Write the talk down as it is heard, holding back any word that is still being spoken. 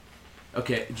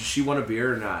Okay, does she want a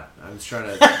beer or not? I was trying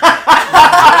to figure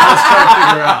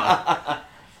out.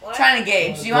 What? Trying to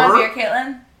gauge. Do you want a beer,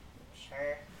 Caitlin?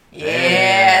 Sure.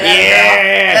 Yeah,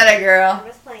 that a girl. I'm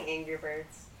just playing Angry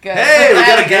Birds. Good. Hey, we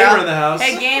got a gamer in the house.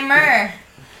 Hey, gamer.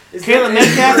 Caitlin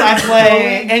Metcalf, I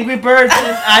play Angry Birds,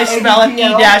 and I spell it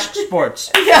E-Sports.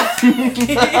 Yeah.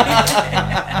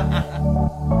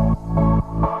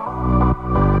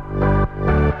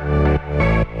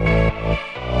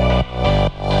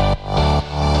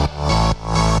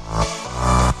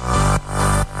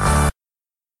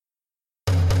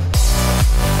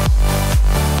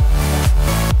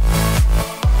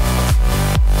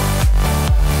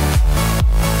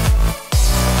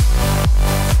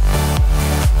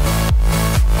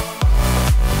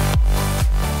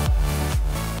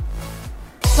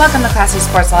 Welcome to Classy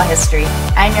Sports Law History.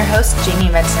 I'm your host,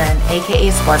 Jaime Miettinen, aka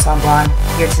Sports Law Blonde,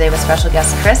 here today with special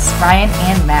guests Chris, Ryan,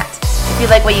 and Matt. If you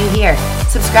like what you hear,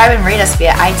 subscribe and rate us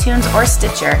via iTunes or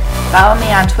Stitcher. Follow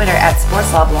me on Twitter at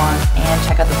SportsLawBlonde and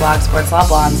check out the blog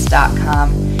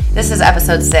sportslawblondes.com. This is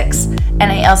episode 6,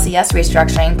 LCS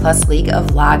Restructuring plus League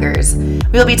of Loggers.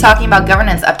 We will be talking about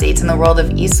governance updates in the world of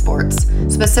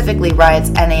esports, specifically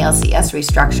Riot's LCS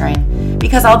Restructuring.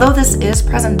 Because although this is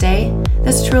present day,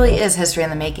 this truly is history in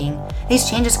the making. These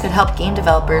changes could help game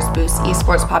developers boost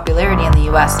esports popularity in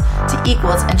the US to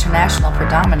equal its international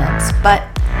predominance, but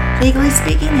legally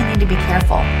speaking, they need to be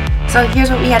careful. So here's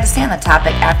what we had to say on the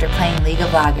topic after playing League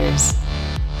of Loggers.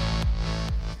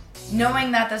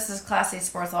 Knowing that this is Classy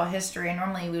Sports Law History, and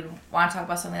normally we would want to talk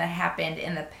about something that happened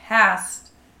in the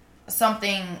past,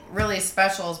 something really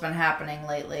special has been happening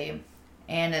lately,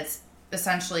 and it's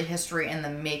essentially history in the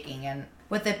making. And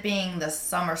with it being the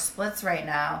summer splits right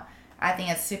now, I think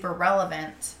it's super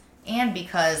relevant, and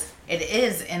because it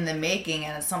is in the making,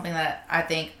 and it's something that I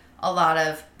think a lot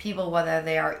of people, whether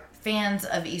they are fans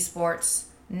of esports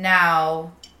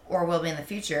now or will be in the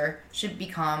future, should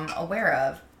become aware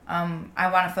of. I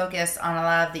want to focus on a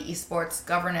lot of the esports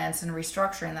governance and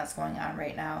restructuring that's going on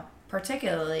right now,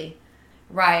 particularly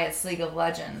Riot's League of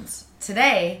Legends.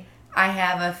 Today, I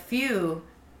have a few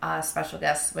special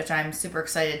guests, which I'm super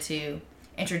excited to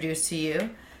introduce to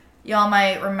you. Y'all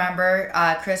might remember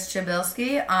Chris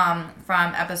Przybylski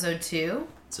from episode 2.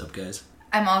 What's up, guys?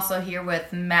 I'm also here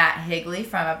with Matt Higley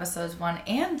from episodes 1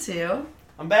 and 2.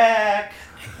 I'm back.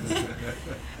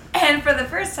 And for the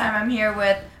first time, I'm here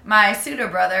with my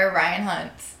pseudo-brother, Ryan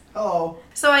Hunt. Hello.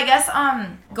 So I guess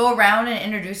go around and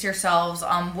introduce yourselves.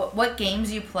 What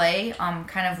games you play,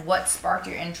 kind of what sparked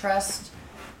your interest.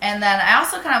 And then I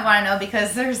also kind of want to know,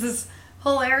 because there's this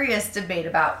hilarious debate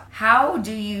about how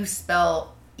do you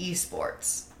spell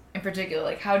esports in particular.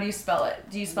 Like, how do you spell it?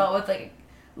 Do you spell it with like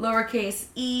lowercase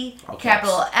e,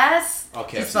 capital S? All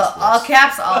caps. Do you spell all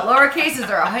caps, all lowercase? Is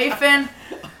there a hyphen?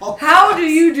 How do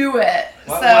you do it?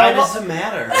 Why does it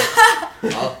matter?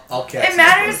 All caps. It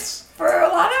matters for a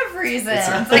lot of reasons.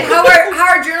 Like, how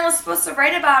are journalists supposed to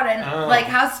write about it? And, like,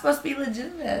 how it's supposed to be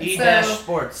legitimate?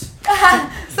 E-Sports.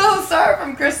 So start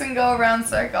from Chris and go around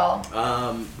circle.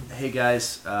 Hey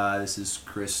guys, this is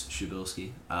Chris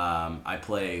Przybylski. I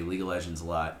play League of Legends a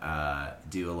lot.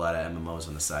 Do a lot of MMOs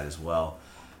on the side as well.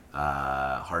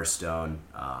 Hearthstone.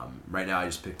 Right now I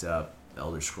just picked up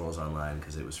Elder Scrolls Online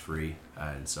because it was free,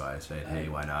 and so I said, hey,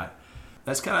 why not?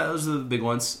 Those are the big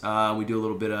ones. We do a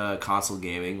little bit of console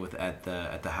gaming at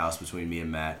the house between me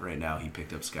and Matt. Right now he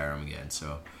picked up Skyrim again,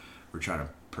 so we're trying to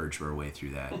purge our way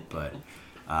through that. But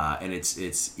and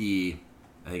it's E,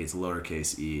 I think it's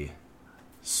lowercase e,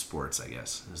 sports, I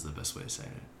guess is the best way of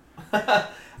saying it.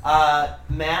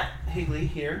 Matt Higley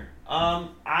here.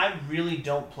 I really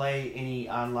don't play any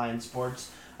online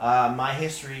sports. My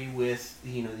history with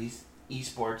these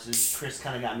esports is Chris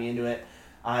kind of got me into it.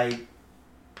 I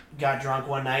got drunk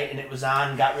one night and it was on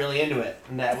and got really into it,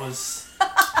 and that was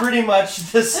pretty much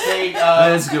the state.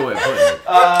 That's a good way of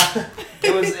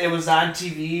putting it. It was on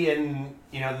TV, and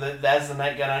as the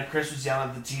night got on, Chris was yelling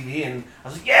at the TV, and I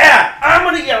was like, yeah, I'm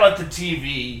gonna yell at the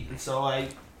TV, and so I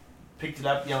picked it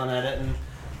up, yelling at it, and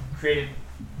created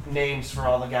names for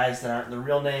all the guys that aren't the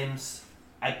real names.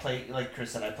 I play, like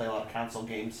Chris said, I play a lot of console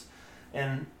games,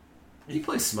 and you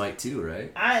play Smite too,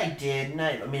 right? I did.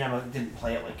 I didn't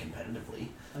play it like competitively.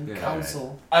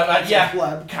 Console.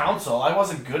 Console. I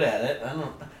wasn't good at it.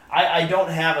 I don't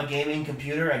have a gaming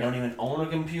computer. I don't even own a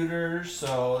computer,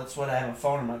 so that's what I have a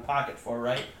phone in my pocket for,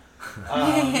 right?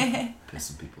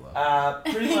 Pissing people off.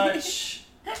 Pretty much.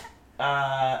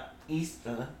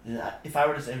 If I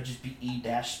were to say, it would just be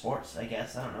E-Sports, I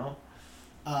guess. I don't know.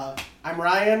 I'm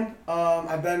Ryan.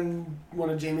 I've been one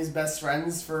of Jamie's best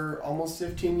friends for almost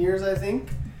 15 years, I think.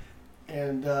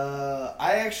 And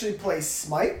I actually play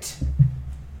Smite,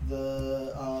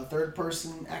 the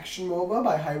third-person action MOBA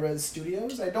by Hi-Rez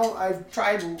Studios. I've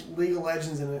tried League of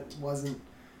Legends and it wasn't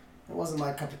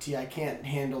my cup of tea. I can't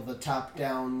handle the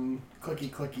top-down,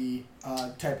 clicky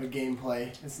type of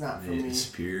gameplay. It's not for me.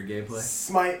 Superior gameplay.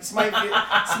 Smite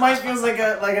feels like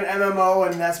an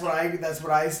MMO, and that's what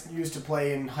I used to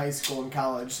play in high school and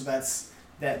college. So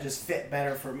that just fit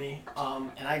better for me.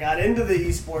 And I got into the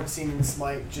esports scene in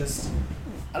Smite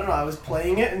I don't know, I was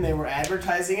playing it and they were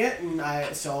advertising it, and I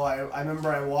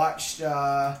remember I watched,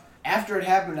 after it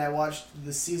happened, I watched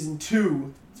the Season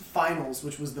 2 finals,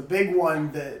 which was the big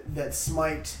one that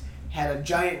Smite had a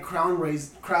giant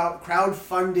crowdfunding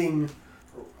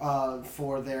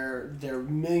for their $1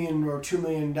 million or $2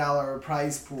 million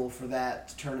prize pool for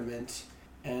that tournament.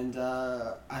 And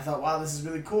I thought, wow, this is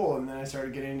really cool, and then I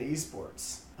started getting into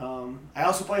esports. I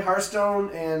also play Hearthstone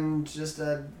and just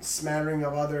a smattering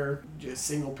of other just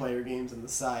single-player games on the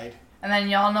side. And then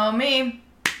y'all know me.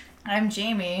 I'm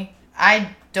Jamie.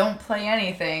 I don't play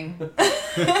anything.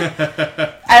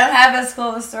 I don't have as cool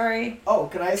of a story. Oh,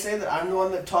 can I say that I'm the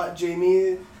one that taught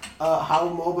Jamie how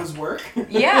MOBAs work?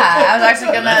 Yeah, I was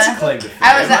actually gonna. That's a claim to fame.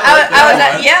 I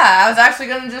was actually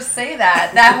gonna just say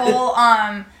that. That whole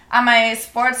on my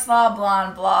sports law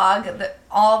blog,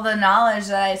 all the knowledge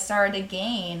that I started to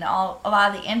gain, a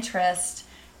lot of the interest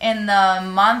in the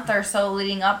month or so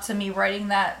leading up to me writing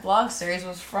that blog series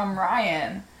was from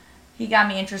Ryan. He got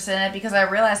me interested in it because I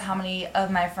realized how many of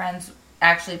my friends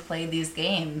actually played these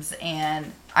games,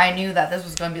 and I knew that this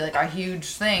was going to be like a huge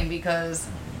thing because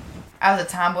I was a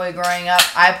tomboy growing up.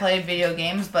 I played video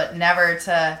games, but it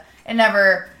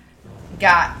never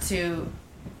got to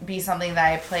be something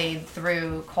that I played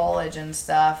through college and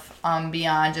stuff,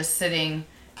 beyond just sitting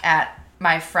at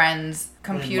my friends'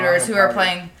 computers who are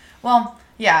playing. Well,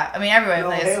 yeah, I mean everybody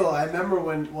plays Halo. I remember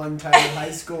one time in high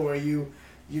school where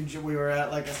we were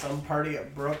at like some party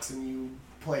at Brooks and you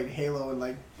played Halo and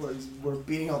like were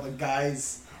beating all the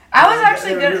guys. I was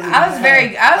actually good. Really I was very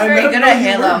good at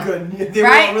Halo. They were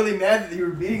all really mad that you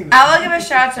were beating them. I will give a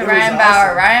shout out to Ryan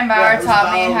Bauer. Awesome. Ryan Bauer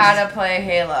taught me Bowers. how to play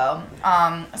Halo.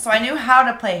 So I knew how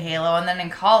to play Halo, and then in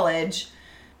college,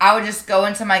 I would just go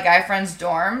into my guy friends'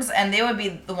 dorms, and they would be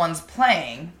the ones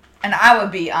playing, and I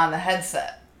would be on the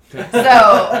headset. So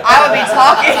I would be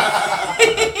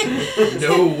talking.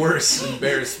 No worse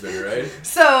embarrassment, right?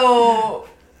 So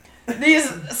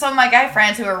some of my guy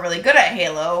friends who were really good at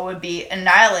Halo would be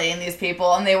annihilating these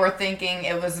people, and they were thinking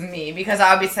it was me because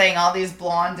I would be saying all these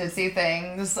blonde ditzy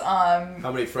things. How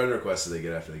many friend requests did they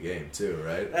get after the game, too,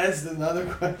 right? That's another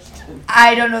question.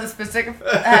 I don't know the specifics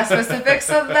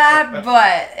of that,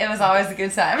 but it was always a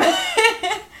good time.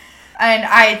 And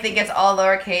I think it's all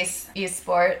lowercase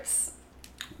esports.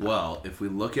 Well, if we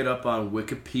look it up on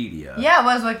Wikipedia... Yeah,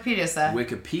 what does Wikipedia say?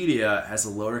 Wikipedia has a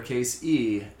lowercase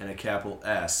e and a capital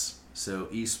S, so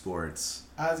esports...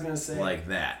 I was going to say... like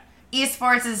that.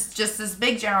 Esports is just this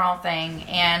big general thing,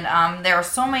 and there are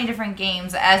so many different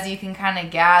games, as you can kind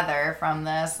of gather from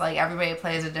this. Like, everybody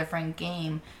plays a different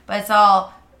game, but it's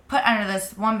all put under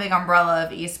this one big umbrella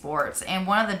of esports. And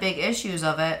one of the big issues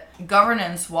of it,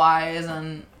 governance-wise,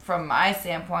 and from my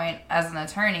standpoint as an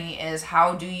attorney, is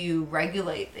how do you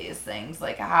regulate these things?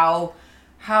 Like, how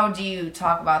do you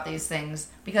talk about these things?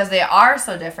 Because they are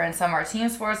so different. Some are team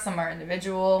sports, some are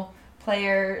individual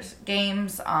players,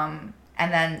 games, and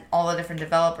then all the different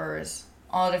developers,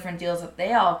 all the different deals that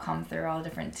they all come through, all the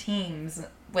different teams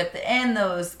within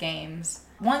those games.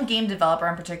 One game developer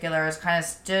in particular has kind of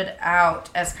stood out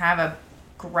as kind of a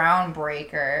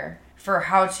groundbreaker for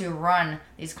how to run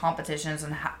these competitions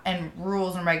and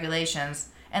rules and regulations,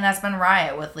 and that's been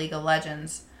Riot with League of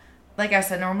Legends. Like I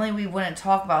said, normally we wouldn't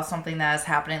talk about something that is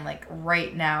happening like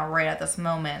right now, right at this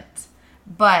moment,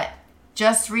 but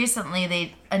just recently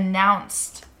they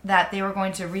announced that they were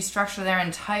going to restructure their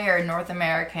entire North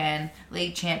American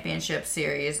League Championship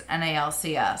Series,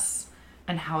 NALCS,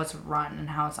 and how it's run and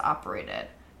how it's operated.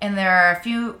 And there are a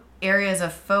few areas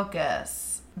of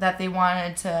focus that they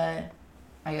wanted to,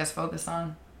 I guess, focus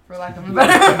on, for lack of a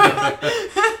better...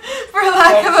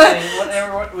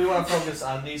 Whatever we want to focus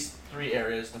on, these 3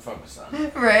 areas to focus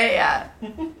on. Right, yeah.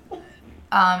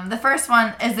 The first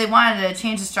one is they wanted to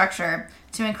change the structure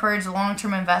to encourage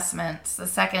long-term investments. The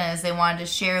second is they wanted to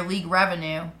share league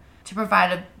revenue to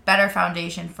provide a better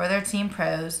foundation for their team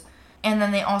pros. And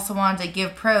then they also wanted to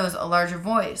give pros a larger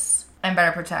voice and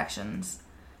better protections.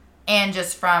 And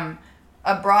just from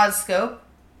a broad scope,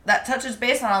 that touches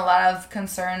base on a lot of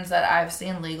concerns that I've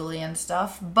seen legally and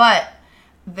stuff. But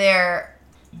there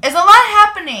is a lot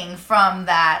happening from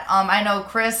that. I know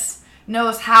Chris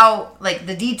knows how,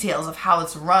 the details of how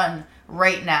it's run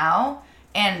right now.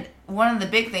 And one of the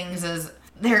big things is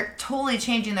they're totally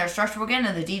changing their structure. We'll get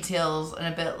into the details in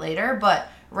a bit later, but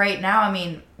right now, I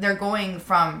mean, they're going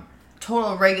from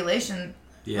total regulation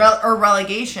or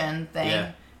relegation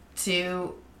thing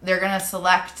to they're going to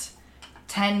select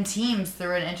 10 teams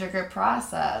through an intricate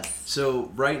process.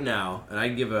 So right now, and I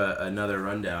can give another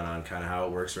rundown on kind of how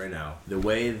it works right now. The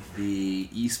way the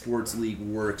esports league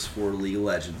works for League of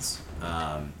Legends,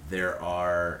 there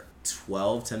are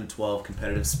 10 to 12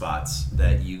 competitive spots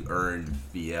that you earn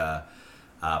via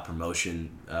promotion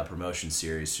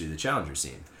series through the challenger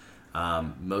scene.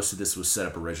 Most of this was set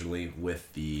up originally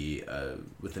with the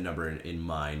number in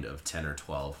mind of 10 or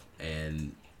 12,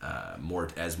 and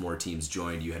as more teams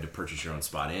joined, you had to purchase your own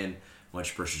spot in. Once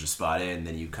you purchase a spot in,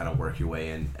 then you kind of work your way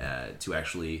in to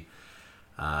actually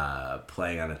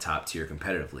playing on a top tier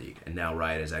competitive league. And now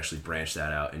Riot has actually branched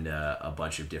that out into a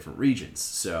bunch of different regions.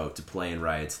 So to play in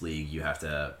Riot's league, you have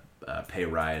to pay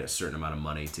Riot a certain amount of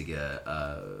money to get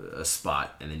a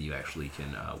spot, and then you actually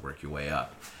can work your way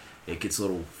up. It gets a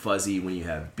little fuzzy when you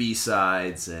have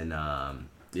B-sides and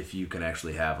if you can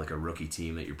actually have like a rookie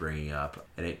team that you're bringing up,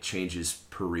 and it changes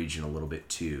per region a little bit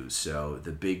too. So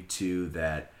the big two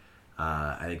that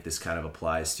I think this kind of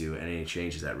applies to, and any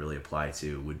changes that really apply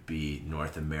to, would be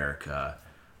North America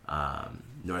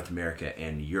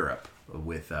and Europe.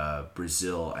 With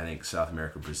Brazil, I think South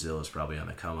America, Brazil is probably on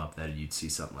the come up that you'd see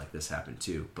something like this happen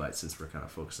too. But since we're kind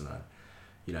of focusing on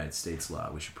United States law,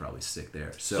 we should probably stick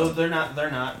there. So they're not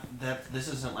that this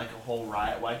isn't like a whole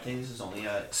Riot-wide thing. This is only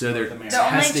a so they're North America. They're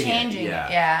only testing changing it.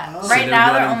 Yeah. So Right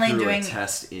now they're only through doing a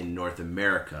test in North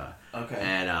America. Okay.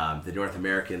 And the North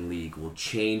American League will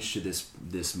change to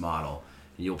this model,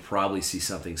 and you'll probably see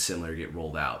something similar get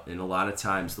rolled out. And a lot of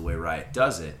times, the way Riot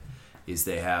does it is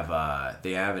they have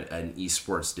an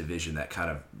esports division that kind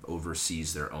of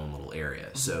oversees their own little area.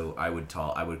 Mm-hmm. So I would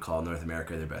call North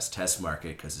America their best test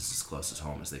market because it's as close as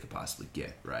home as they could possibly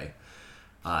get, right?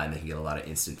 And they can get a lot of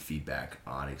instant feedback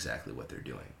on exactly what they're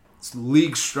doing. So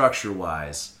league structure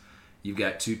wise, you've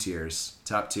got two tiers: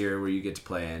 top tier where you get to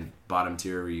play in, bottom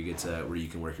tier where you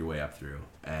can work your way up through,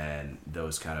 and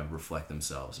those kind of reflect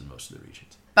themselves in most of the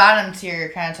regions. bottom tier. You're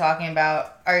kind of talking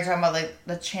about. Are you talking about like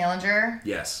the challenger?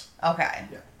 Yes. Okay.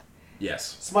 Yeah.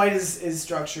 Yes. Smite is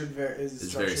structured very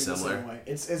very similar. the same way.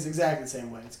 It's exactly the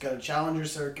same way. It's got a challenger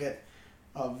circuit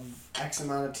of X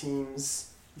amount of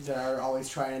teams that are always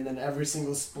trying, and then every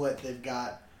single split they've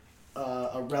got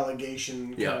a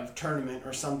relegation kind of tournament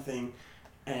or something,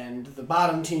 and the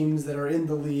bottom teams that are in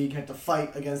the league have to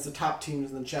fight against the top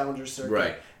teams in the challenger circuit,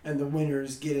 Right. and the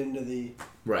winners get into the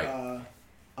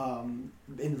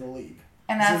into the league.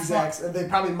 And that's they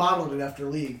probably modeled it after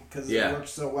League because it worked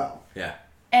so well. Yeah.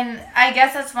 And I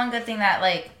guess that's one good thing that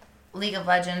like League of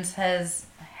Legends has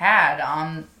had.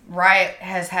 Riot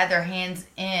has had their hands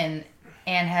in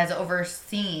and has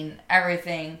overseen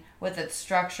everything with its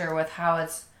structure, with how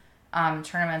its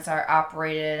tournaments are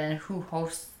operated and who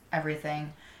hosts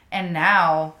everything. And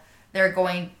now they're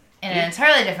going in an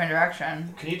entirely different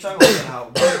direction. Can you talk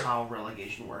about how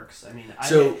relegation works? I mean,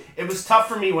 it was tough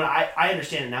for me when I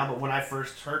understand it now, but when I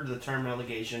first heard the term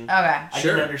relegation, I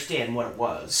didn't understand what it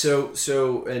was.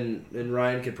 So and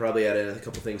Ryan could probably add in a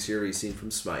couple things here we've seen from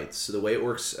Smite. So the way it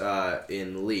works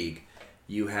in League,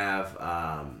 you have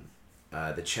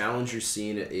the challenger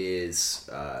scene is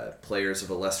players of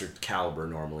a lesser caliber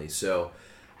normally. So.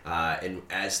 And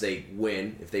as they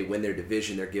win, if they win their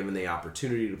division, they're given the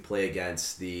opportunity to play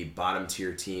against the bottom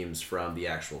tier teams from the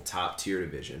actual top tier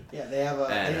division. Yeah, they have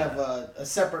a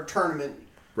separate tournament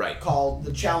called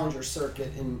the Challenger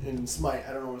Circuit in Smite.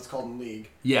 I don't know what it's called in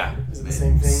League. Yeah. Is it the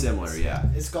same thing? Similar, yeah.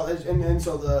 It's called, and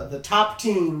so the top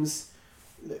teams,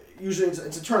 usually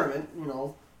it's a tournament,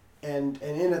 and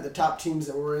in it the top teams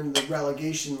that were in the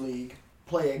relegation league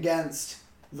play against.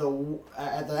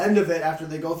 At the end of it, after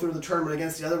they go through the tournament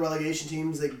against the other relegation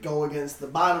teams, they go against the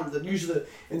bottom. Usually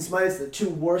in Smite, it's the two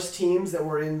worst teams that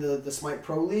were in the Smite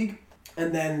Pro League,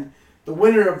 and then the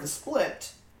winner of the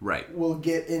split will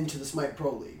get into the Smite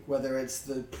Pro League, whether it's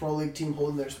the Pro League team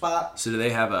holding their spot. So do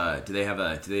they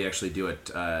actually do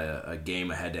a game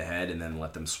head to head and then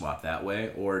let them swap that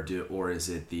way, or is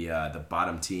it the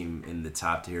bottom team in the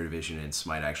top tier division in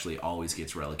Smite actually always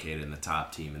gets relegated, and the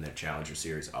top team in their Challenger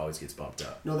series always gets bumped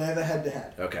up? No, they have a head to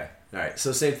head. Okay, all right.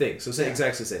 So same thing. So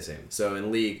exactly the same. So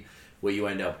in League, what you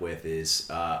end up with is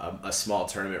a small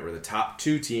tournament where the top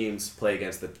two teams play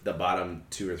against the bottom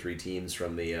two or three teams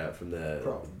from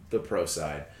the pro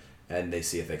side, and they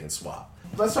see if they can swap.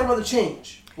 Let's talk about the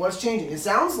change. What's changing? It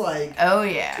sounds like. Oh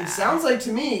yeah. It sounds like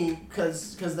to me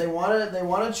because they want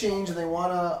to change, and they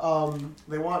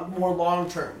want more long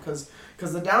term because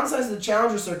the downside of the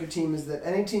Challenger Circuit team is that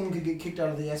any team could get kicked out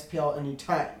of the SPL any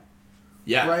time,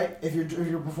 Yeah. Right? If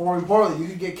you're performing poorly, you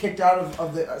could get kicked out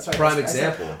of the... Sorry, Prime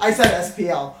example. I said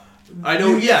SPL. I know,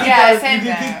 You yeah. same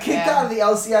You thing, get kicked out of the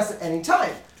LCS at any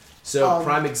time. So,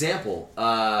 prime example,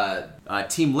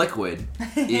 Team Liquid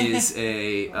is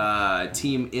a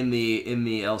team in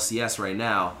the LCS right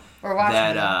now We're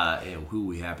watching that who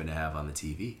we happen to have on the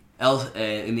TV.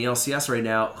 In the LCS right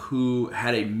now, who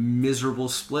had a miserable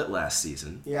split last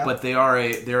season. Yeah. But they're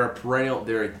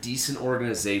a decent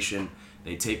organization.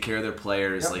 They take care of their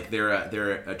players. Yep. Like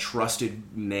they're a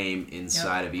trusted name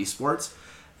inside of esports,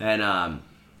 and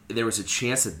there was a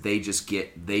chance that they just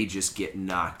get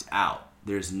knocked out.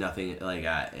 There's nothing like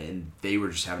and they were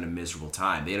just having a miserable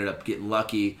time. They ended up getting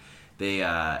lucky. They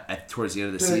towards the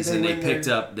end of the season they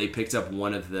picked up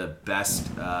one of the best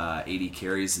AD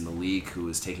carries in the league who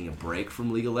was taking a break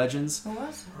from League of Legends. Who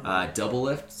was? Double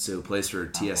Lift, so he plays for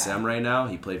TSM right now.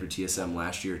 He played for TSM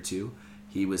last year too.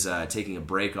 He was taking a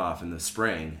break off in the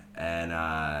spring, and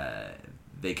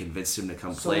they convinced him to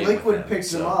come play. So Liquid with them.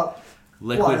 picked him up.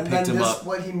 Liquid picked him up.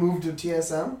 What, he moved to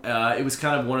TSM? It was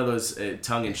kind of one of those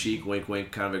tongue-in-cheek,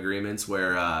 wink-wink kind of agreements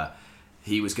where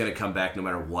he was going to come back no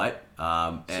matter what.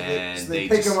 They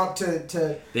picked him up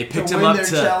to win their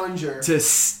challenger. to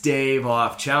stave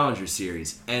off Challenger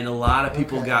Series, and a lot of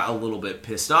people got a little bit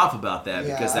pissed off about that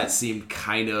because that seemed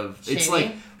kind of it's shady.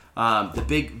 like.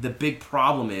 The big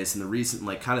problem is, and the reason,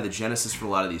 like, kind of the genesis for a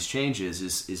lot of these changes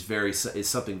is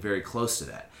something very close to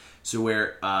that. So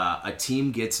where a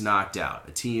team gets knocked out,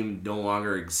 a team no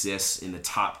longer exists in the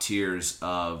top tiers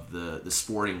of the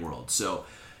sporting world. So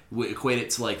we equate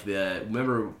it to like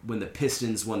remember when the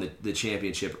Pistons won the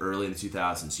championship early in the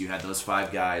 2000s? You had those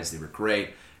 5 guys; they were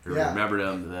great. Everybody remembered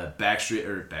them. The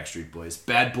Backstreet Boys,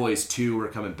 Bad Boys 2 were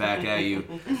coming back at you.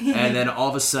 And then all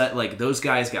of a sudden, like, those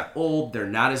guys got old. They're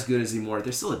not as good as anymore.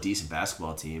 They're still a decent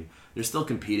basketball team. They're still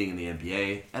competing in the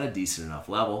NBA at a decent enough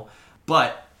level.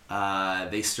 But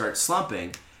they start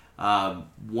slumping.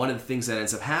 One of the things that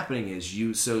ends up happening is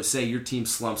say your team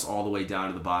slumps all the way down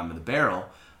to the bottom of the barrel.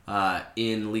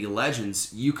 In League of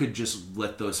Legends, you could just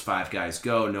let those 5 guys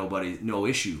go. No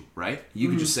issue, right? You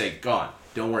could just say, gone.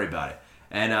 Don't worry about it.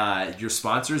 And your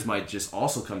sponsors might just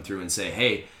also come through and say,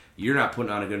 hey, you're not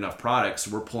putting on a good enough product, so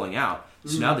we're pulling out.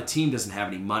 So now the team doesn't have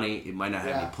any money. It might not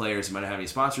have any players. It might not have any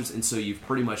sponsors. And so you've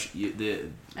pretty much,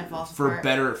 for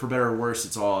better or worse,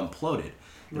 it's all imploded.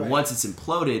 And once it's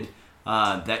imploded,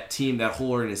 that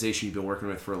whole organization you've been working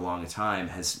with for a long time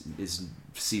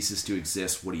ceases to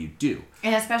exist. What do you do?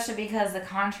 And especially because the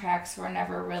contracts were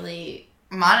never really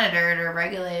monitored or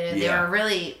regulated. They were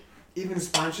really... Even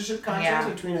sponsorship contracts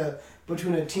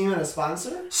between a team and a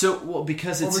sponsor? So,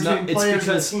 because it's not... Players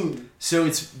and team? So,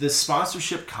 it's the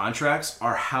sponsorship contracts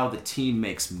are how the team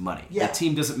makes money. Yeah. The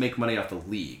team doesn't make money off the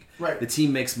league. Right. The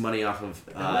team makes money off of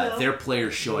their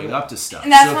players showing up to stuff.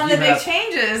 And that's one of the big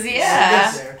changes,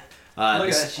 Yeah. Look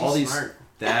at that, she's smart.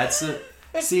 That's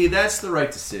the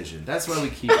right decision. That's why we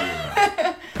keep you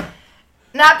around.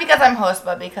 Not because I'm host,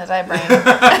 but because I bring...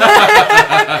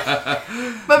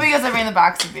 but because I bring the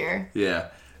box of beer. Yeah.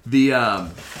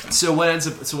 So what ends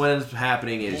up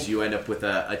happening is you end up with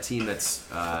a team that's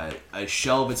a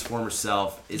shell of its former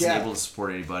self, isn't able to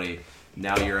support anybody.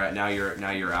 Now you're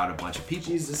out a bunch of people.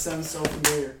 Jesus, sounds so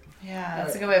familiar. Yeah,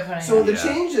 that's a good way of putting it. So the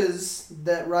changes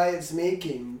that Riot's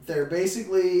making, they're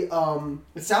basically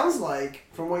it sounds like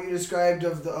from what you described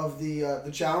of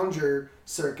the Challenger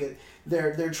circuit,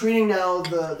 they're treating now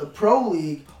the Pro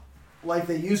League like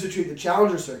they used to treat the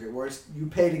Challenger circuit, where it's you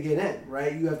pay to get in,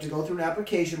 right? You have to go through an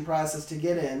application process to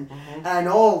get in. And I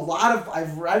know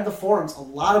I've read the forums, a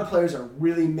lot of players are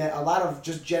really mad, a lot of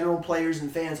just general players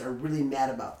and fans are really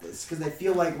mad about this, because they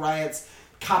feel like Riot's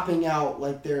copping out,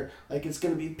 like they're like it's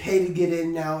going to be pay to get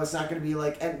in now. It's not going to be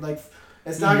like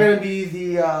it's not going to be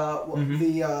the what did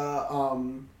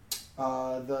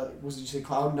you say,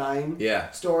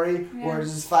 Cloud9 story where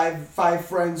there's just five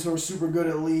friends who are super good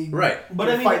at League, right? But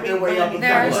they're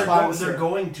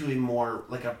going to a more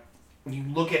like you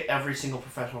look at every single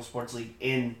professional sports league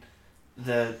in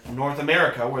the North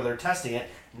America where they're testing it.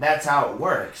 That's how it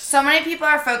works. So many people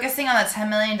are focusing on the $10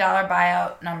 million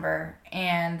buyout number,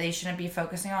 and they shouldn't be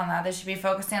focusing on that. They should be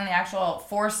focusing on the actual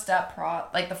 4-step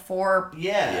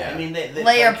I mean,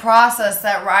 layer process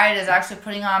that Riot is actually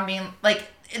putting on. Being like,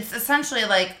 it's essentially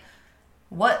like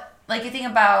what, like, you think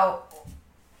about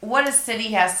what a city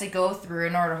has to go through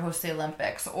in order to host the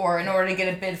Olympics, or in order to get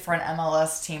a bid for an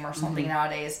MLS team or something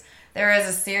nowadays. There is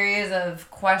a series of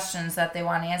questions that they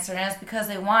want answered, and it's because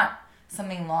they want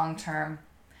something long term.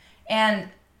 And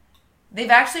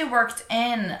they've actually worked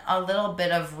in a little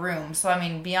bit of room. So, I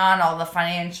mean, beyond all the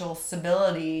financial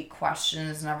stability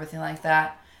questions and everything like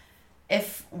that,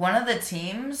 if one of the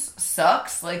teams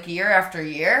sucks like year after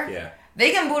year, Yeah.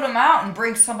 they can boot them out and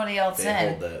bring somebody else They in.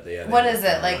 hold the, What is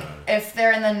it like if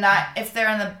they're in the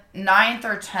ninth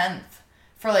or 10th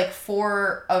for like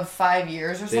 4 of 5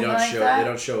 years or something like that? They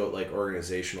don't show like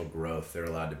organizational growth. They're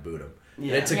allowed to boot them.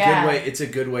 Yeah. And it's a good way. It's a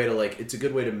good way to it's a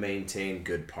good way to maintain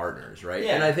good partners, right?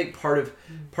 Yeah. And I think part of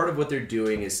what they're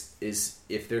doing is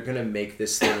if they're gonna make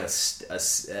this thing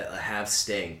have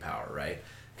staying power, right?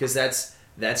 Because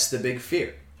that's the big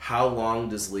fear. How long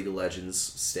does League of Legends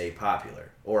stay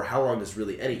popular, or how long does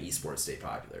really any esport stay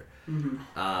popular? Mm-hmm.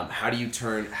 How do you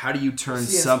turn CS:GO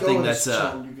something has that's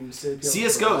shown you can stay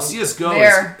CS:GO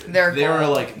They're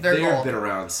they've gold. been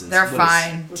around since They're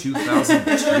fine.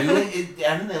 2002.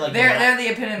 Haven't they like They're the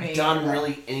epitome. done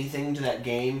really anything to that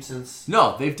game since?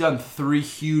 No, they've done 3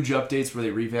 huge updates where they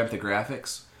revamped the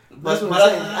graphics. That's what I'm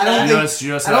saying. I don't You think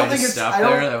notice I how don't I think just it's- stopped I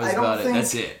don't- there? That was I don't about it. think-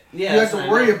 That's it. Yeah, you have that's to what I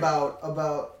worry meant.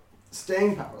 about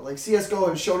staying power. Like CS:GO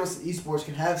has shown us that esports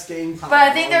can have staying power. But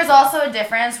I think there's also a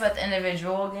difference with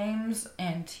individual games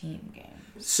and team games.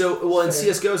 So, well, in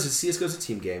Fair. CS:GO's a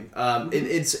team game.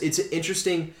 It's an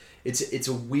interesting. It's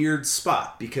a weird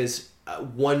spot because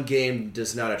one game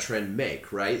does not a trend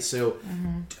make, right? So,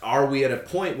 are we at a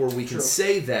point where we can True.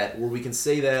 say that?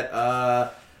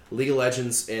 League of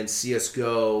Legends and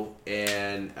CS:GO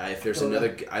and if there's Dota.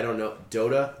 another, I don't know,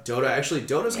 Dota. Actually,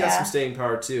 Dota's got Yeah. some staying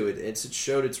power too. It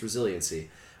showed its resiliency.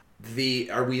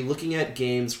 Are we looking at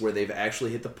games where they've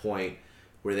actually hit the point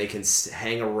where they can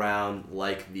hang around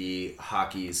like the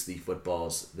hockeys, the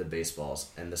footballs, the baseballs,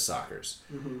 and the soccers?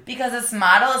 Because this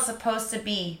model is supposed to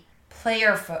be they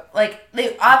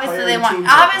obviously Player they and want team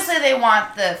obviously they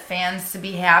want the fans to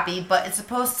be happy, but it's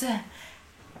supposed to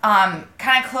kind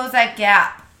of close that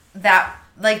gap, that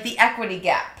like the equity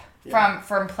gap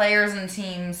from players and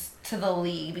teams to the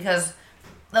league, because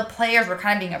the players were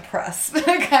kind of being oppressed.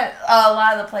 A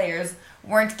lot of the players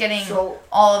weren't getting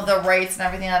all of the rights and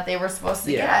everything that they were supposed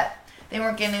to get. They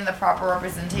weren't getting the proper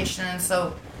representation, and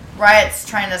so Riot's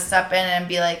trying to step in and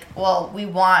be like, well, we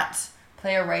want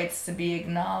player rights to be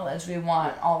acknowledged. We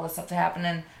want all this stuff to happen,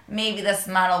 and maybe this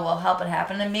model will help it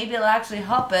happen, and maybe it'll actually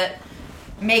help it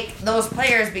make those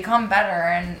players become better,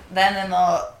 and then in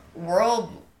the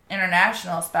world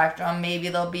international spectrum, maybe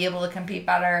they'll be able to compete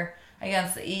better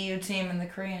against the EU team and the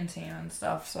Korean team and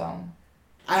stuff. So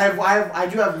I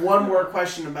do have one more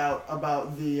question about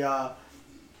the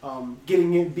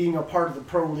being a part of the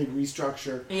Pro League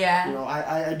restructure. yeah. You know,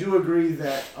 I do agree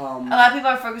that. A lot of people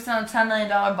are focusing on a $10 million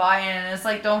buy-in, and it's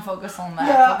like, don't focus on that.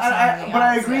 Yeah, Focus on everything but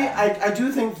I else, agree. yeah. I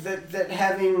do think that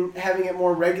having it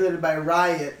more regulated by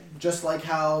Riot, just like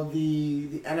how the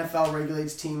NFL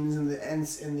regulates teams and the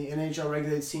NHL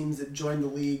regulates teams that join the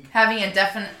league, Having a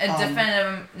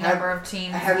definitive number of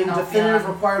teams. having help definitive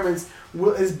them. requirements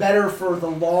is better for the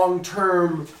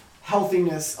long-term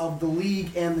healthiness of the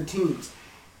league and the teams.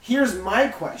 Here's my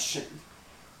question.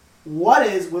 What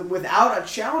is, without a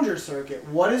challenger circuit,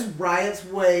 what is Riot's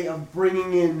way of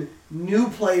bringing in new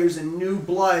players and new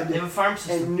blood They have a farm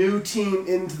system. and new team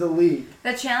into the league?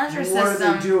 The challenger What system.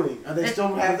 are they doing? Are they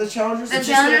still have the challenger The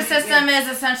system? challenger system is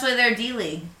essentially their D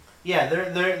League. Yeah,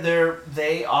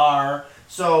 they are.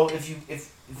 So if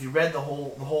you read the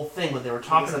whole thing, what they were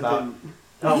talking about.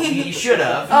 Oh, you should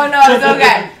have. Oh no, it's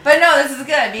okay. But no, this is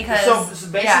good because So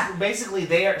basically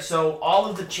they are. So all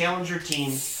of the challenger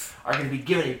teams are going to be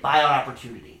given a buyout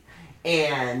opportunity,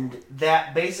 and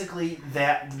that basically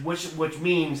which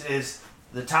means is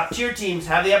the top tier teams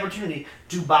have the opportunity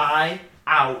to buy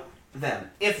out them.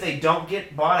 If they don't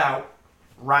get bought out,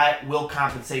 Riot will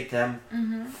compensate them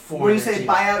for. When you their say team.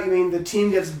 buyout, you mean the team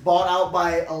gets bought out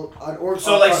by an org.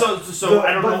 So I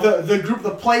don't know.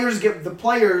 The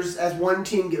players as one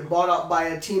team get bought out by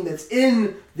a team that's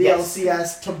in the Yes.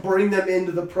 LCS to bring them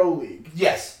into the Pro League.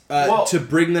 Yes. To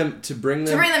bring them into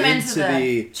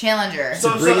the challenger. to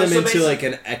bring them into like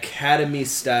an academy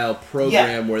style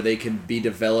program where they can be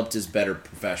developed as better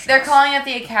professionals. They're calling it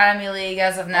the Academy League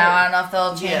as of now. I don't know if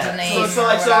they'll change the name So or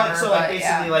whatever. but basically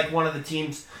yeah. like one of the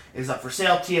teams is up for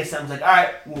sale. TSM's like, all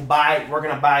right, we're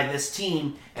gonna buy this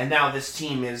team, and now this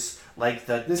team is like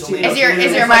the This Toledo, team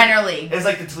Is your it's minor league. It's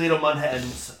like the Toledo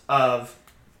Mudhens of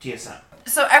TSM.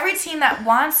 So every team that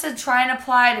wants to try and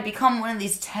apply to become one of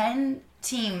these 10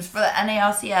 teams for the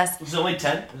NALCS, Is it only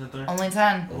 10? Is it 30? only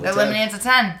 10. Only They're 10. limited to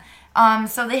 10.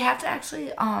 So they have to actually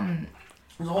There's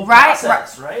a whole Riot-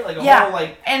 process, right? Like a yeah. whole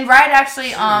like. And Riot actually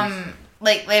series.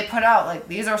 like they put out like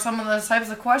these are some of the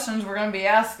types of questions we're going to be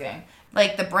asking.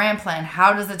 like the brand plan.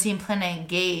 How does the team plan to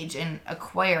engage and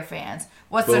acquire fans?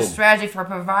 What's their strategy for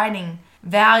providing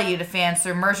value to fans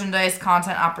through merchandise,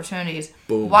 content, opportunities?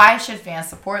 Boom. Why should fans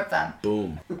support them?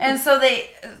 Boom. And so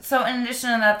in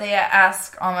addition to that, they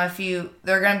ask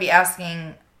they're going to be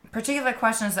asking particular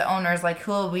questions to owners, like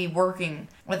who will be working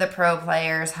with the pro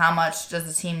players, how much does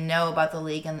the team know about the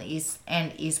league and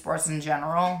esports in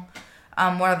general,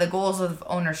 what are the goals of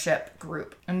ownership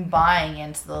group and buying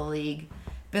into the league,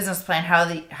 business plan, how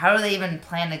do they even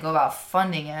plan to go about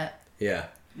funding it? Yeah.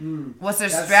 What's their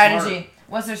strategy? Smart.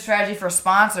 What's their strategy for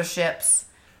sponsorships?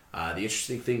 The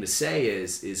interesting thing to say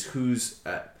is who's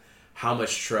how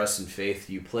much trust and faith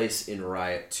you place in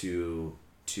Riot to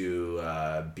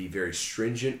be very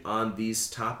stringent on these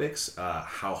topics.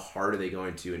 How hard are they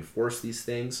going to enforce these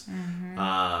things?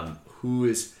 Mm-hmm. Who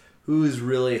is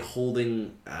really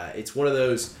holding? It's one of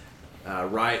those.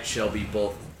 Riot shall be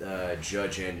both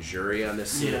judge and jury on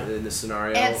this in this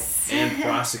scenario, and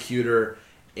prosecutor.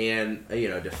 And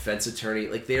defense attorney,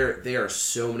 like there are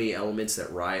so many elements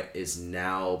that Riot is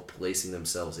now placing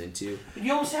themselves into. But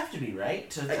you almost have to be,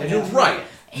 right? You're right.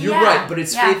 You're right. But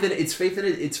it's faith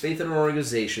in an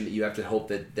organization that you have to hope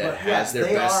that has their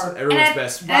best, everyone's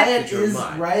best picture in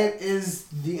mind. Riot is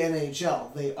the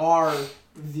NHL. They are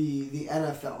the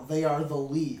NFL. They are the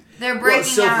league. They're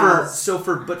breaking out.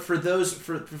 For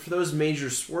those major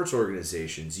sports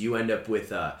organizations, you end up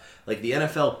with like the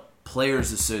NFL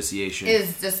Players Association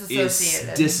is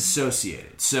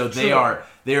disassociated. So they are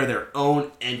their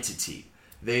own entity.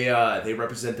 They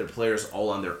represent their players all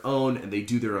on their own, and they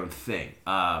do their own thing.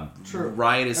 True.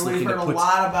 Riot is looking to put a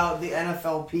lot about the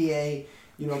NFLPA,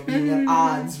 being at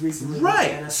odds recently.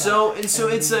 Right. So it's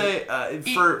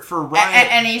for Riot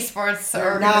at any sports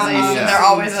organization, they're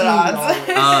always at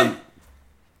odds.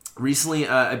 Recently,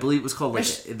 I believe it was called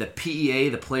the PEA,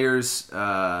 the Players.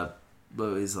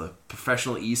 Is a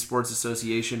Professional Esports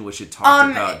Association, which had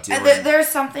talked about doing. There's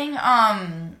something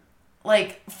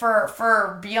like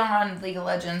for beyond League of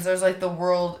Legends. There's like the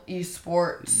World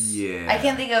Esports. Yeah. I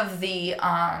can't think of the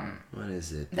what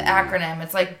is it? The acronym.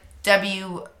 It's like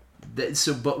W.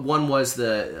 But one was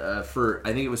for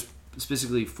I think it was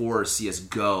specifically for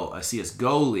CS:GO, a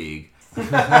CS:GO league. We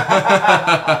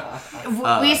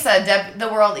said the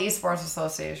World Esports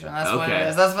Association. That's what it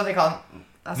is. That's what they call it.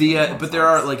 But there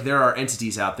are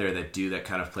entities out there that do that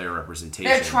kind of player representation.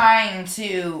 They're trying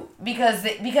to because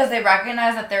they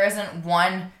recognize that there isn't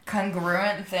one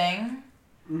congruent thing.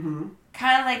 Mm-hmm.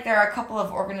 Kind of like there are a couple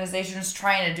of organizations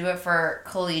trying to do it for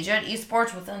collegiate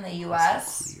esports within the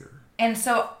U.S. And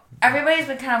so everybody's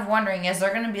been kind of wondering: is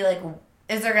there going to be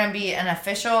an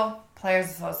official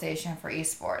players association for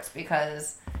esports?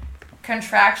 Because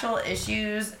contractual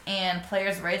issues and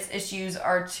players' rights issues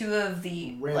are two of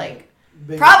the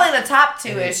probably the top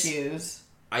two issues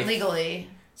legally.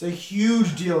 It's a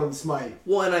huge deal in Smite.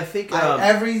 Well, and I think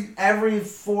every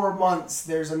 4 months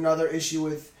there's another issue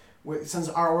with since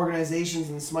our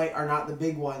organizations in Smite are not the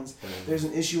big ones. There's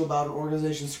an issue about an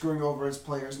organization screwing over its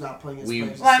players, not playing its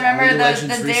players. Well, I remember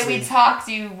the day we talked,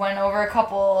 you went over a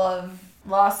couple of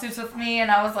lawsuits with me,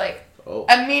 and I was like.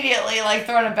 Immediately,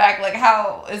 throwing it back,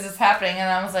 how is this happening? And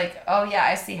I was like, oh yeah,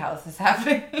 I see how this is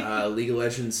happening. League of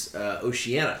Legends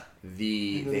Oceania.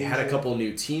 They had a couple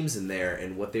new teams in there,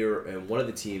 and one of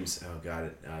the teams. Oh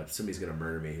god, somebody's gonna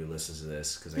murder me who listens to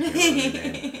this because I can't remember the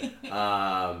name.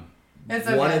 It's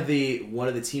okay. One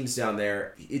of the teams down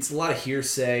there. It's a lot of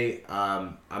hearsay.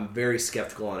 I'm very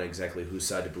skeptical on exactly whose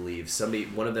side to believe.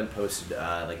 One of them posted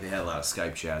they had a lot of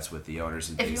Skype chats with the owners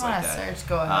and things like that. If you want to search,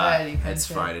 go ahead. It's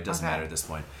fine. It doesn't matter at this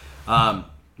point.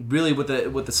 Really,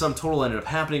 what the sum total ended up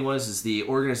happening was the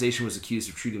organization was accused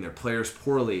of treating their players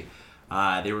poorly.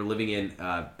 They were living in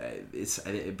I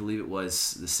believe it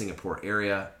was the Singapore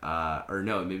area, or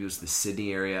no, maybe it was the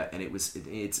Sydney area, and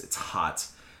it's hot,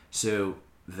 so.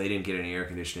 They didn't get any air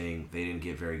conditioning. They didn't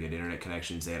get very good internet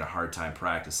connections. They had a hard time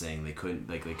practicing. They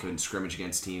couldn't scrimmage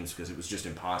against teams because it was just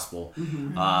impossible.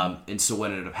 Mm-hmm. And so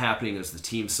what ended up happening is the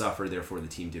team suffered. Therefore, the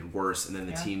team did worse. And then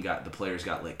the players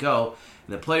got let go.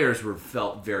 And the players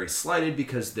felt very slighted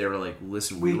because they were like,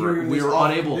 "Listen, we were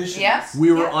unable.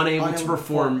 We were unable to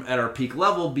perform at our peak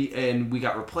level, and we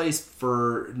got replaced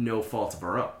for no fault of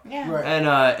our own." Yeah. Right.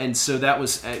 And so that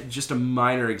was just a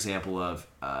minor example of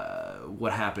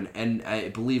what happened. And I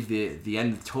believe the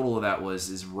end total of that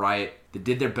is Riot. They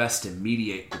did their best to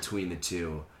mediate between the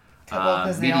two.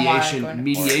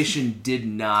 Mediation did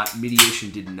not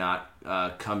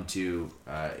come to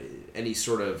any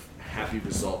sort of happy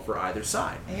result for either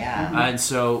side. Yeah. And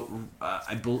so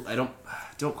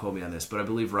don't quote me on this, but I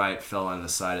believe Riot fell on the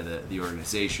side of the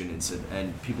organization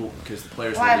and people because the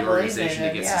players were the organization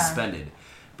to get suspended.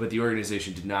 but the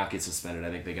organization did not get suspended.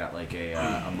 I think they got like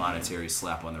a monetary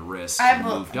slap on the wrist I and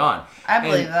moved on. I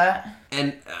believe that.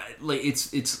 And like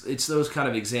it's those kind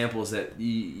of examples that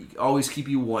always keep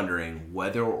you wondering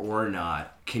whether or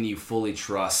not can you fully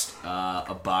trust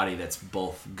a body that's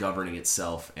both governing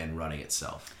itself and running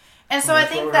itself. And so I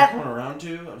think that going around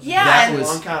to. Yeah, that and- was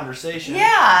a long conversation.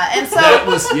 yeah, and so That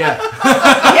was yeah.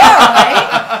 yeah,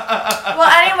 right. Well,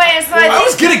 anyway, so I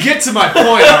was gonna get to my point.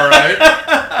 All right,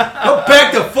 oh,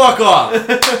 back the fuck off.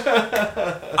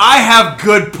 I have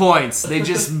good points. They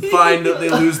just find that they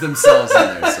lose themselves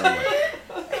in there somewhere.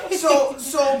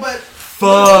 But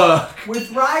Fuck.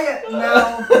 with Riot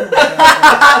now.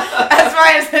 that's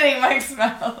why I'm hitting Mike's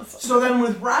mouth. So then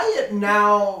with Riot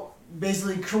now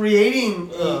basically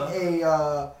creating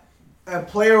a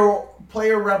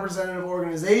player representative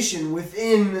organization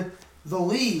within the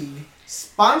league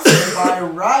sponsored by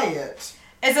Riot.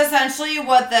 It's essentially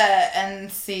what the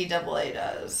NCAA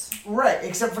does. Right,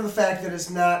 except for the fact that it's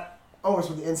not. Oh, it's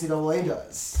what the NCAA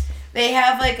does. They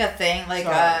have like a thing, like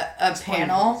Sorry, a explain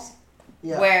panel this.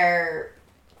 Yeah. where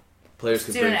Players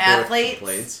can Student bring forth athletes.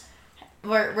 complaints.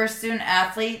 where student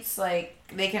athletes like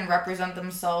they can represent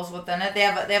themselves within it. They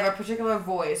have a particular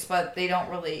voice, but they don't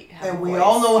really have And a we voice.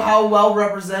 all know how well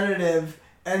representative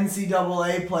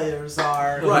NCAA players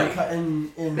are. Right.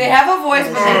 In They have a voice,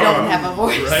 but they don't have a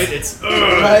voice. Right? It's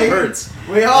Right? it hurts.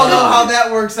 We all know how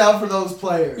that works out for those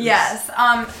players. Yes.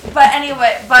 But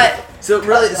anyway, but So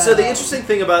really, so the interesting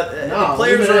thing about No, a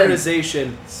players leave it in.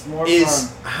 organization It's more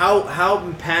is fun. how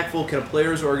impactful can a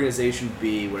players organization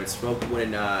be when it's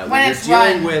when it's you're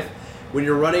dealing run. with when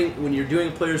you're doing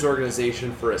a players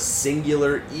organization for a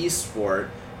singular esport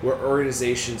where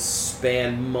organizations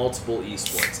span multiple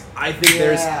esports. I think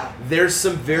Yeah. there's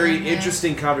some very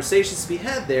interesting conversations to be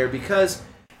had there because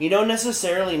You don't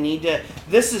necessarily need to.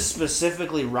 This is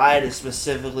specifically Riot, is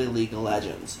specifically League of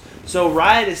Legends. So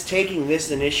Riot is taking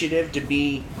this initiative to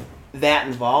be that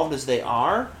involved as they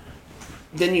are.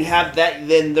 Then you have that.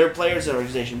 Then they're players of the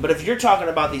organization. But if you're talking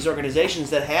about these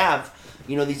organizations that have,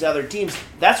 these other teams,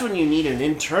 that's when you need an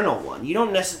internal one. You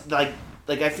don't necessarily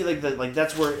like. I feel like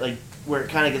that's where it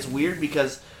kind of gets weird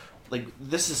because.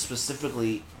 This is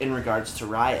specifically in regards to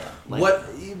Riot. What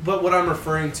I'm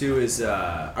referring to is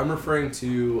I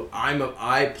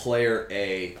player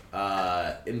A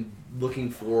am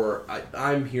looking for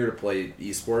I'm here to play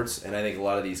esports, and I think a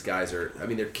lot of these guys are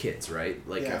they're kids, right?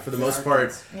 For the they most are part,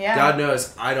 kids. Yeah. God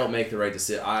knows I don't make the right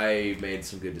decision. I made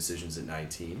some good decisions at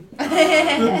 19.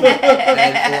 And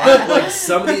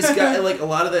some of these guys, a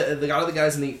lot of the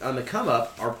guys on the come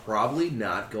up are probably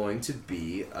not going to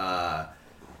be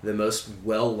the most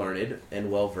well-learned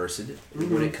and well-versed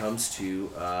when it comes to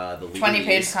the legalese.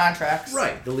 20-page contracts.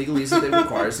 Right, the legalese that it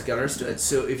requires to get understood.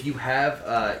 So if you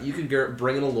have, you can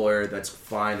bring in a lawyer, that's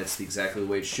fine, that's exactly the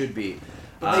way it should be.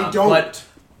 But they don't.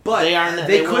 But They aren't-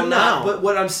 they they could will not. now. But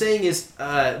what I'm saying is,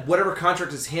 whatever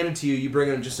contract is handed to you, you bring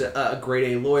in just a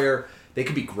grade A lawyer. They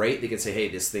could be great. They could say, hey,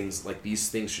 these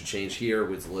things should change here.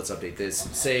 Let's update this.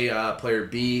 Say player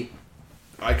B,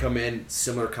 I come in,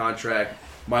 similar contract.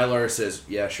 My lawyer says,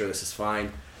 yeah, sure, this is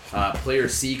fine. Player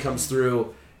C comes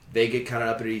through. They get kind of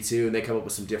uppity too, and they come up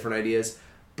with some different ideas.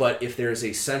 But if there's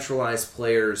a centralized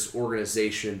players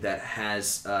organization that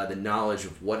has the knowledge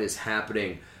of what is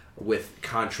happening with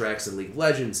contracts in League of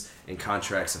Legends and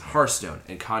contracts in Hearthstone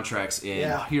and contracts in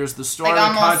Here's the Story, Like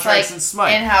and almost contracts like in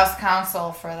Smite. in-house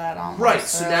counsel for that almost. Right,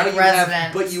 so or now like you residents.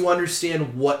 have, but you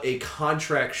understand what a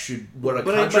contract should, But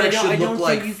I should don't look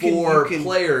like think you for can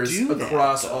players do that,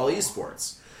 across though. all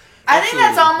esports. I think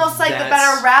that's almost like the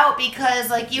that's- better route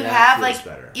because you that have feels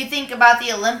better. you think about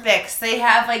the Olympics, they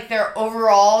have their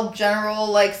overall general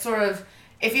sort of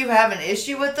if you have an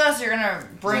issue with us, you're gonna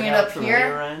bring it up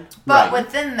here. But Right.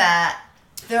 within that,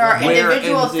 there are Where-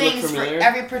 individual and does it look things for familiar?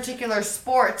 every particular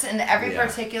sport in every Yeah.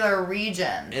 particular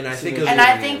region. And I think, And And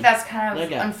I think that's kind of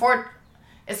Okay.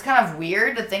 It's kind of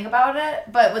weird to think about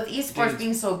it, but with esports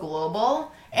being so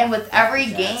global, and with every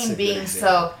That's a game good being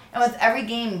example.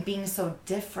 so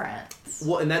different.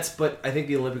 well, and but I think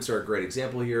the Olympics are a great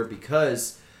example here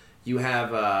because you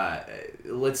have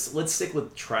let's stick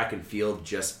with track and field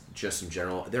just in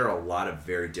general. There are a lot of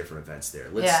very different events there.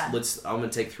 I'm gonna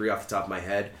take 3 off the top of my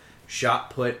head: shot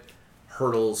put,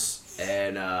 hurdles,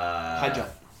 and High jump.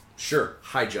 Sure,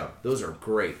 high jump. Those are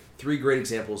great. 3 great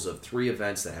examples of 3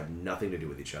 events that have nothing to do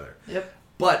with each other. Yep.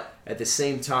 But at the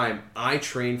same time, I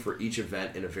train for each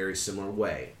event in a very similar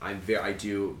way. I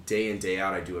do day in, day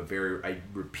out. I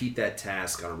repeat that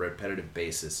task on a repetitive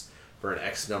basis for an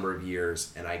X number of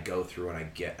years, and I go through and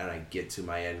I get to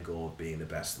my end goal of being the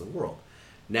best in the world.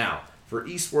 Now, For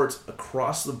esports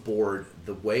across the board,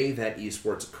 the way that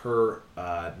esports occur,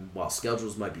 while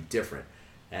schedules might be different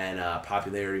and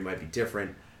popularity might be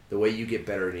different, the way you get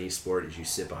better in esport is you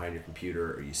sit behind your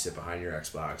computer or you sit behind your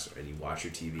Xbox and you watch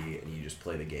your TV and you just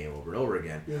play the game over and over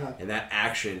again. Yeah. And that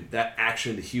action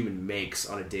the human makes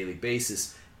on a daily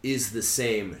basis is the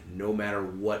same no matter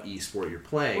what esport you're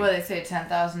playing. Well, they say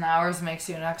 10,000 hours makes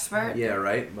you an expert. Yeah,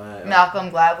 right?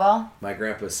 Malcolm Gladwell. My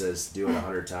grandpa says do it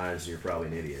 100 times, you're probably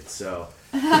an idiot. So,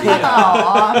 but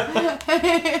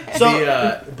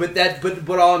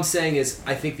all I'm saying is,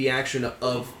 I think the action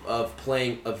of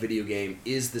playing a video game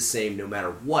is the same no matter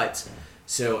what.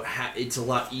 So it's a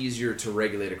lot easier to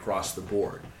regulate across the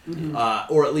board,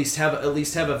 or at least have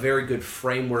a very good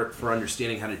framework for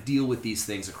understanding how to deal with these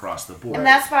things across the board. And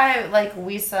that's why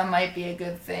WISA might be a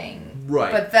good thing,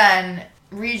 right? But then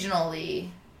regionally,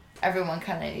 everyone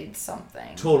kind of needs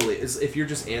something. Totally. If you're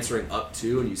just answering up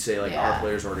to and you say our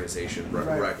players' organization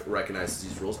recognizes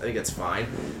these rules, I think that's fine.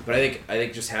 But I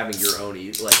think just having your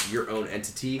own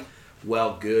entity,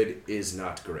 while good, is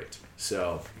not great.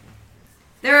 So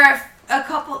there are a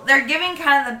couple. They're giving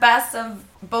kind of the best of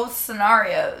both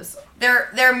scenarios. They're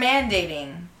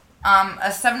mandating a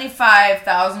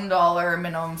 $75,000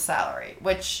 minimum salary,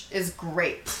 which is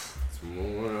great.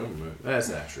 That's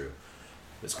not true.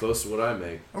 It's close to what I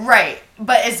make. Right,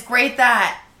 but it's great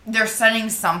that they're setting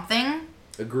something.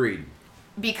 Agreed.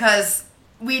 Because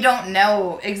we don't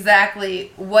know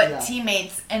exactly what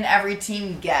teammates in every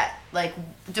team get.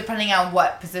 Depending on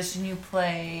what position you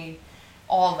play,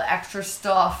 all the extra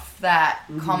stuff that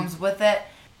comes with it.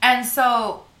 And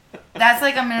so that's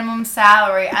a minimum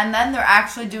salary. And then they're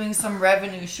actually doing some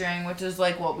revenue sharing, which is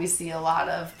what we see a lot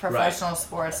of professional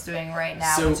sports doing right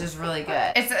now, which is really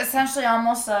good. It's essentially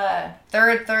almost a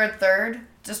third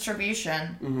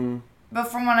distribution. Mm-hmm.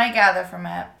 But from what I gather from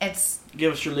it, it's...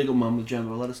 Give us your legal mumbo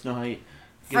jumbo. Let us know how you...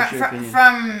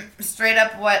 From straight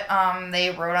up what they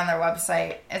wrote on their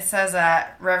website, it says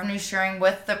that revenue sharing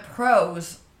with the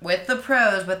players will be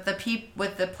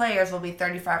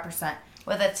 35%.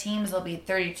 With the teams, it'll be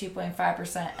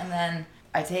 32.5%, and then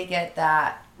I take it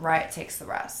that Riot takes the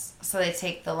rest. So they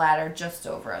take the latter just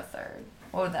over a third.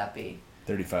 What would that be?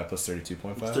 35 plus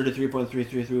 32.5?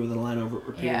 33.333 with a line over it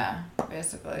repeated. Yeah,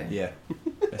 basically. Yeah.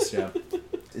 Nice job.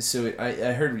 So I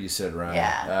heard what you said, Ryan.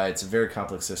 Yeah. It's a very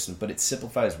complex system, but it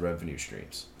simplifes revenue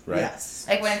streams, right? Yes.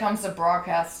 When it comes to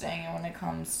broadcasting and when it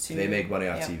comes to... They make money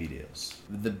off TV deals.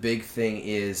 The big thing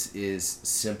is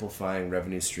simplifying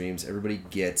revenue streams. Everybody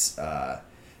gets a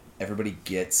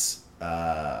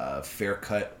fair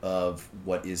cut of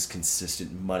what is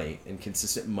consistent money. And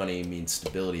consistent money means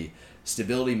stability.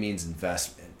 Stability means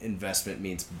investment. Investment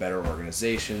means better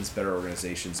organizations. Better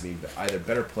organizations mean either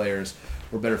better players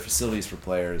or better facilities for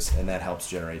players, and that helps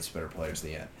generate better players in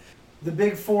the end. The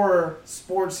big four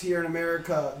sports here in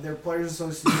America, their players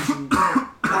associations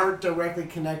aren't directly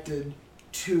connected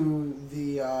to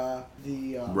the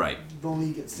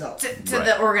league itself. To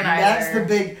the organizer.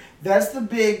 That's the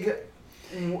big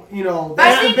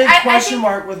question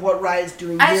mark with what Riot's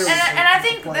doing here. I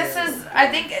think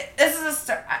this is a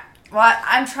start. Well,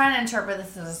 I'm trying to interpret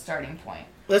this as a starting point.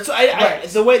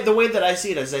 The way that I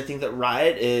see it is, I think that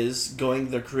Riot is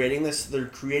they're creating this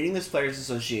players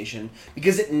association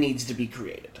because it needs to be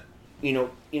created. I'm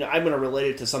going to relate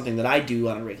it to something that I do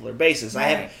on a regular basis.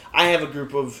 Right. I have a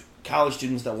group of college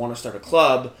students that want to start a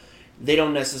club. They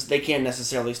can't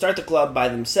necessarily start the club by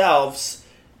themselves.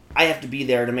 I have to be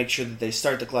there to make sure that they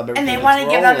start the club. And they want to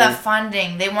give them the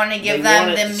funding. They want to give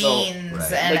them the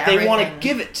means and everything. They want to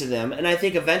give it to them, and I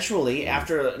think eventually,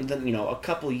 after a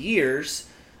couple years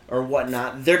or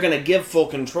whatnot, they're going to give full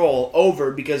control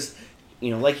over because,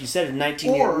 like you said, these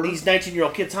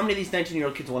 19-year-old kids. How many of these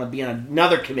 19-year-old kids want to be on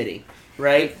another committee,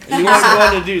 right? And you want to go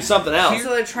on to do something else. So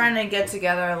they're trying to get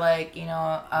together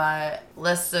a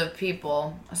list of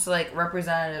people. So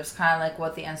representatives, kind of like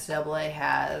what the NCAA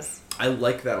has. I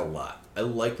like that a lot. I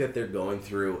like that they're going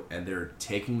through and they're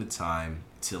taking the time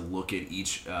to look at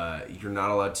each. You're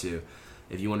not allowed to,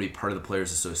 if you want to be part of the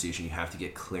Players Association, you have to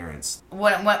get clearance.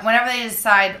 Whenever they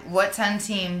decide what 10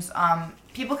 teams,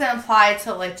 people can apply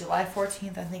till July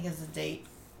 14th, I think is the date.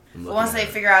 But once they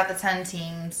figure out the 10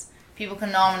 teams, people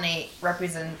can nominate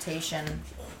representation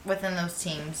within those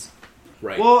teams.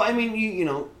 Right. Well, I mean,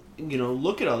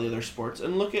 look at all the other sports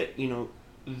and look at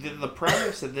the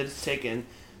progress that it's taken.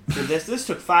 This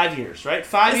took 5 years, right?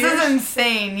 5 years? This is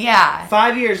insane, yeah.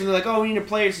 5 years, and they're like, we need a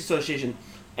players association.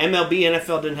 MLB,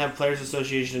 NFL didn't have players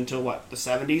association until what, the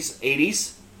 70s,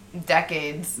 80s?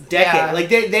 Decades. Yeah.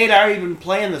 They'd already been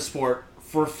playing the sport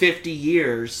for 50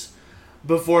 years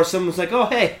before someone was like, oh,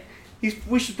 hey,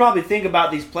 we should probably think about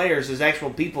these players as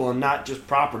actual people and not just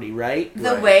property, right?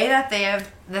 The way that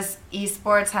this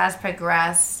esports has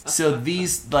progressed. So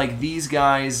these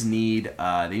guys need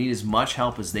they need as much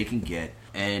help as they can get,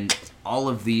 and all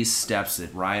of these steps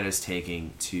that Riot is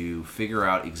taking to figure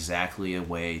out exactly a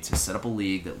way to set up a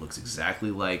league that looks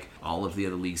exactly like all of the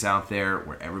other leagues out there,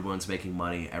 where everyone's making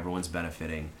money, everyone's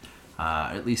benefiting.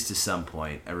 At least to some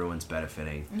point, everyone's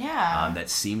benefiting. Yeah. That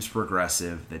seems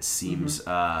progressive. That seems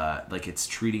like it's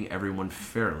treating everyone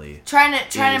fairly. Trying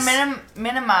to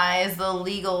minimize the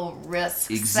legal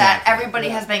risks that everybody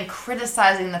has been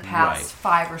criticizing the past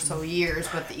 5 or so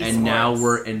years with the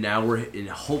esports. And now we're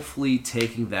hopefully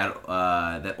taking that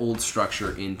that old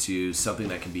structure into something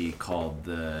that can be called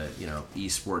the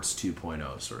esports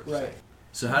 2.0 sort of thing.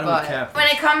 So how do we cap when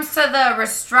it comes to the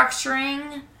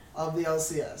restructuring of the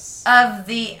LCS. Of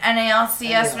the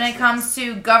NALCS, when it comes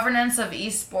to governance of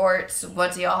esports,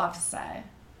 what do y'all have to say?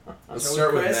 Let's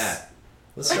start with Matt.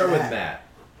 Let's start with Matt.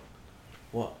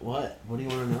 What do you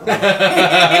want to know?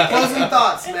 Closing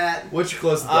thoughts, Matt. What's your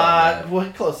closing thoughts?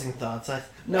 What closing thoughts?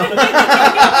 No. That's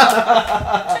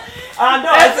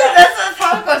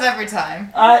how it goes every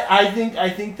time. I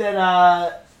think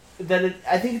that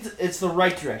it's the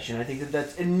right direction. I think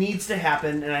that it needs to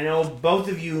happen, and I know both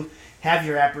of you have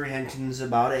your apprehensions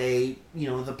about the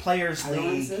players'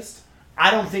 league.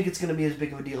 I don't think it's going to be as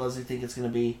big of a deal as I think it's going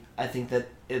to be. I think that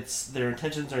their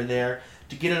intentions are there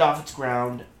to get it off its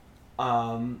ground,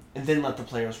 and then let the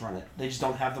players run it. They just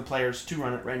don't have the players to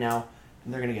run it right now,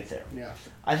 and they're going to get there. Yeah.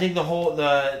 I think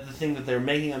the thing that they're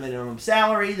making a minimum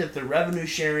salary, that they're revenue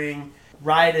sharing,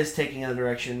 Riot is taking in a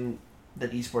direction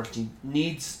that esports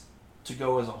needs to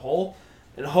go as a whole.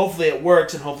 And hopefully it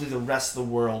works, and hopefully the rest of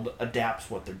the world adapts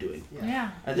what they're doing.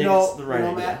 Yeah. I think it's the right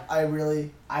idea. Matt,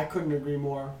 I couldn't agree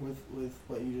more with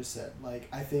what you just said. Like,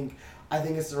 I think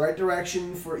it's the right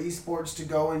direction for esports to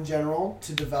go in general,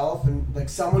 to develop, and like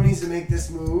someone needs to make this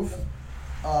move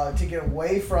to get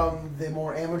away from the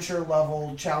more amateur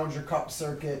level Challenger Cup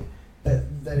circuit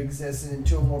that exists and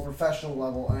into a more professional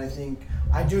level. And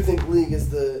I do think League is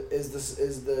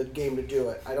the game to do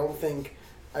it. I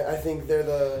think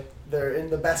they're in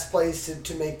the best place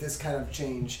to make this kind of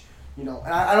change, and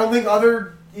I don't think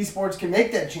other esports can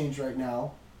make that change right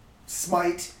now.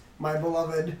 Smite, my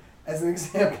beloved, as an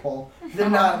example, they're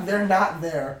not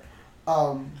there.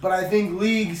 But I think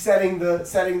League setting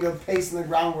the pace and the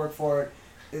groundwork for it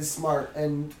is smart.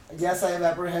 And yes, I have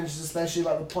apprehensions, especially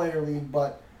about the player league,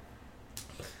 but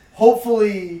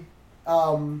hopefully,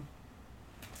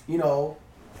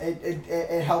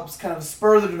 It helps kind of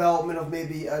spur the development of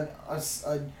maybe a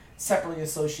separately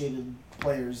associated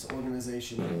players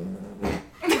organization.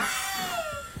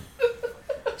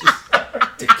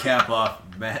 Just to cap off,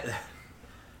 Matt.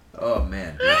 Oh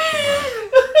man, dude, come on.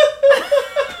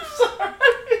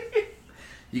 Sorry.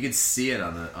 You can see it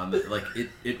on the like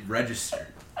it registered.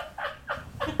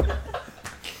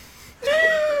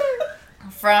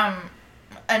 From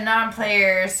a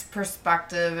non-player's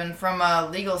perspective and from a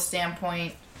legal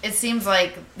standpoint, it seems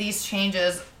like these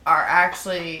changes are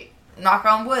actually, knock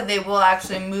on wood, they will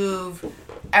actually move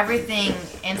everything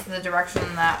into the direction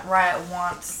that Riot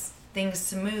wants things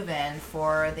to move in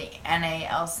for the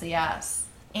NALCS.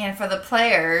 And for the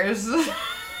players,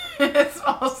 it's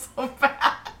also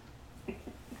bad.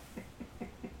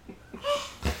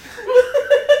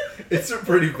 It's a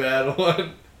pretty bad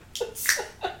one.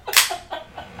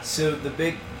 So the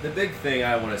big thing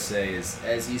I want to say is,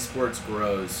 as esports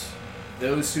grows,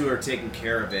 those who are taking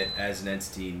care of it as an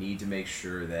entity need to make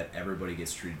sure that everybody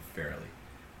gets treated fairly.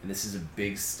 And this is a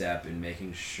big step in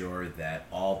making sure that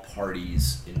all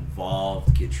parties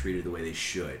involved get treated the way they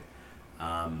should.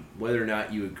 Whether or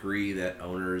not you agree that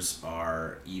owners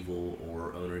are evil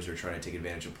or owners are trying to take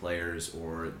advantage of players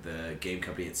or the game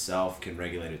company itself can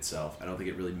regulate itself, I don't think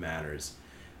it really matters.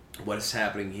 What is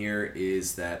happening here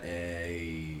is that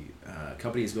a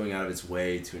company is going out of its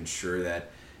way to ensure that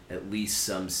at least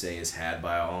some say is had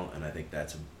by all, and I think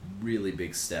that's a really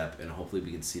big step, and hopefully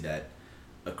we can see that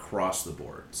across the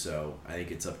board. So I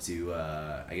think it's up to,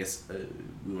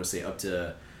 we want to say up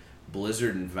to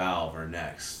Blizzard and Valve are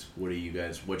next.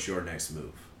 What's your next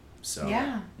move? So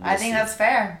yeah, I think that's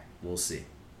fair. We'll see.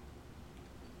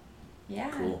 Yeah.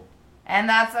 Cool. And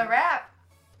that's a wrap.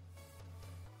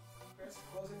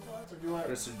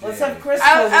 Let's have Chris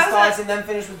close his thoughts and then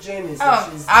finish with Jamie. So I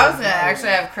was going to actually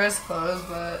have Chris close,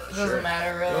 but it doesn't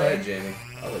matter really. Go ahead, Jamie.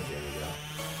 I'll let Jamie go.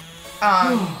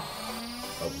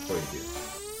 Before you do.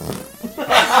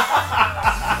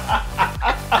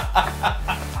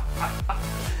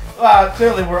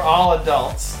 Clearly we're all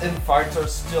adults, and farts are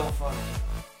still funny.